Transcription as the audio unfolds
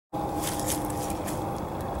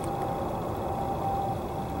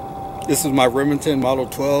This is my Remington Model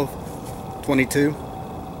 12 22.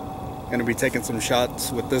 Gonna be taking some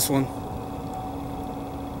shots with this one.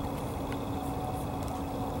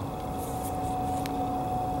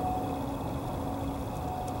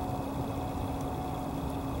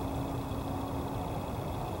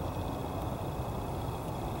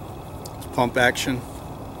 It's pump action.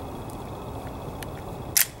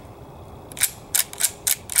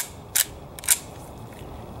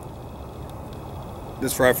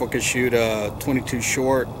 This rifle can shoot a 22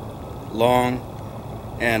 short, long,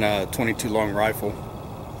 and a 22 long rifle.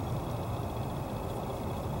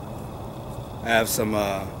 I have some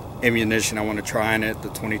ammunition I want to try in it, the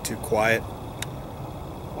 22 quiet.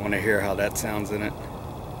 I want to hear how that sounds in it.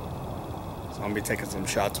 So I'm going to be taking some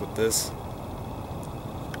shots with this.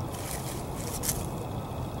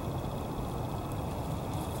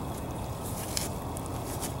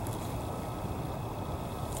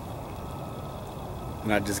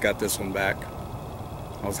 And I just got this one back.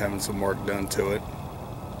 I was having some work done to it.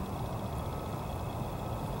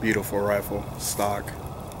 Beautiful rifle, stock.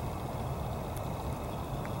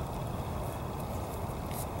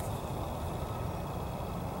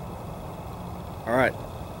 Alright,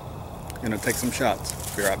 gonna take some shots.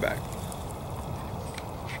 Be right back.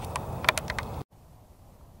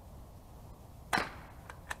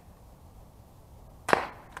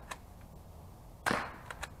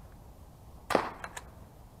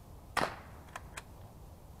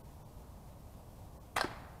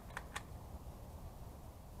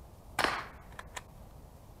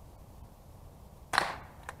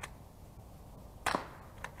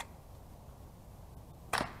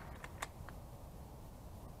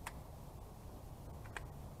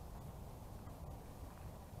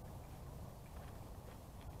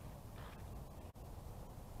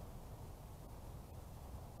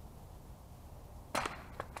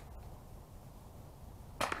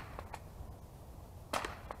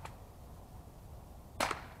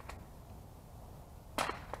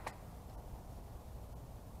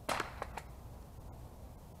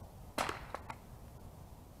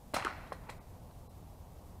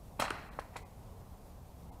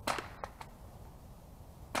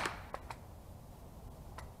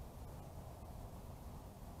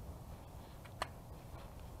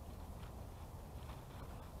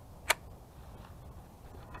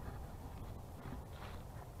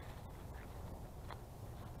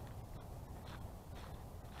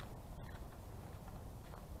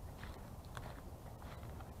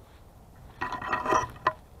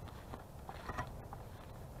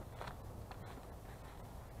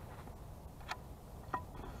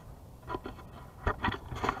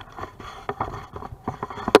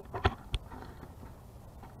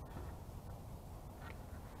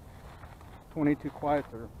 .22 quiets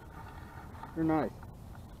they're nice.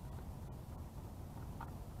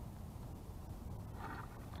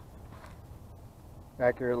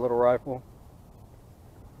 Accurate little rifle.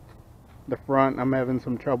 The front, I'm having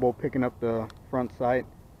some trouble picking up the front sight.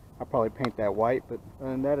 I'll probably paint that white, but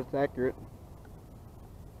other than that, it's accurate.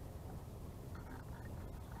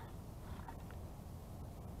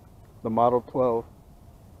 The Model 12.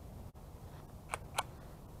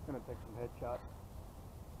 Gonna take some headshots.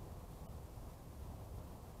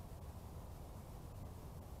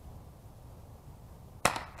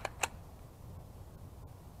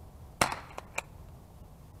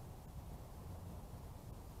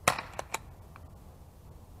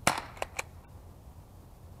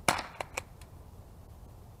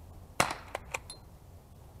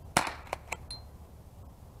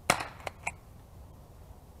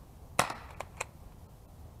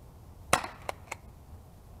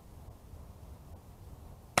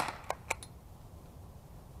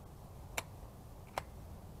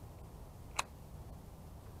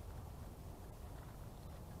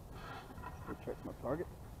 Check my target.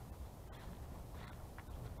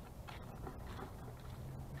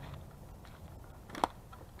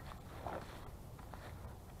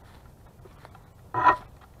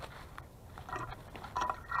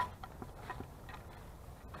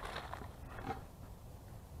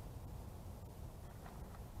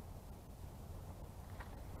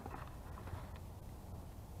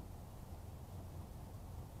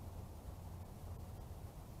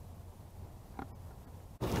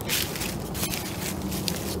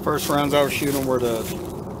 First rounds I was shooting were the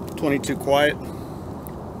 22 quiet.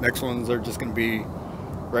 Next ones are just going to be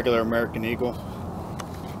regular American Eagle.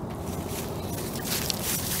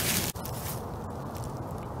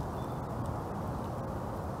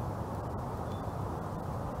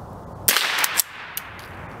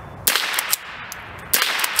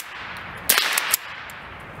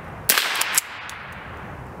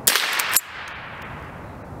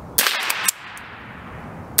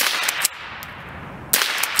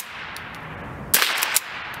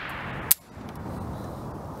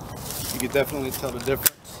 You can definitely tell the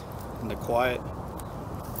difference in the quiet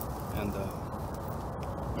and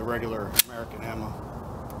the regular American ammo,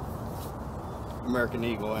 American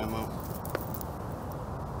Eagle ammo.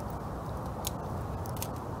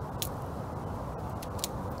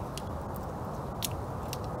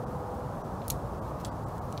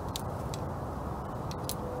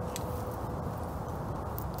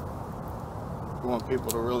 If you want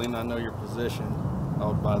people to really not know your position, I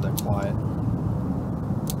would buy that quiet.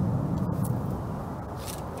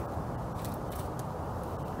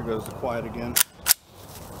 Here goes the quiet again.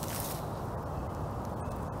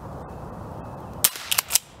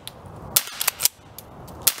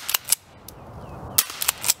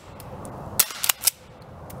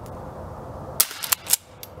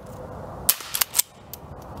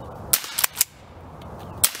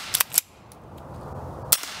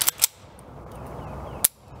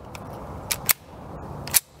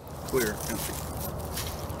 Clear, empty.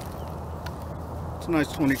 It's a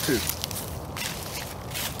nice 22.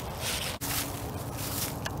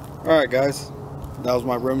 Alright guys, that was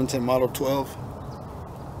my Remington Model 12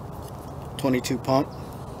 22 pump,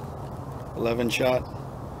 11 shot,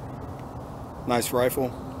 nice rifle,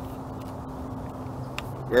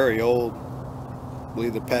 very old. I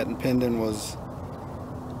believe the patent pending was,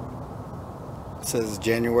 it says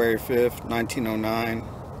January 5th 1909,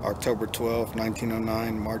 October 12th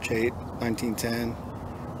 1909, March 8th 1910,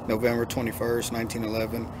 November 21st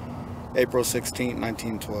 1911, April 16th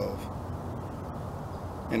 1912.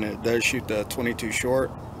 And it does shoot the 22 short,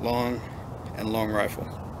 long, and long rifle.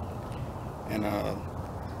 And I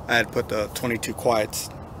had put the 22 quiets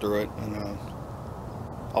through it, and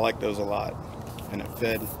I like those a lot. And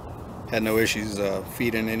it had no issues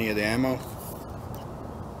feeding any of the ammo.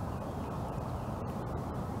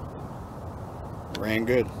 Ran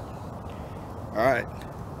good. Alright,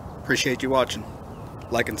 appreciate you watching.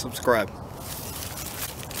 Like and subscribe.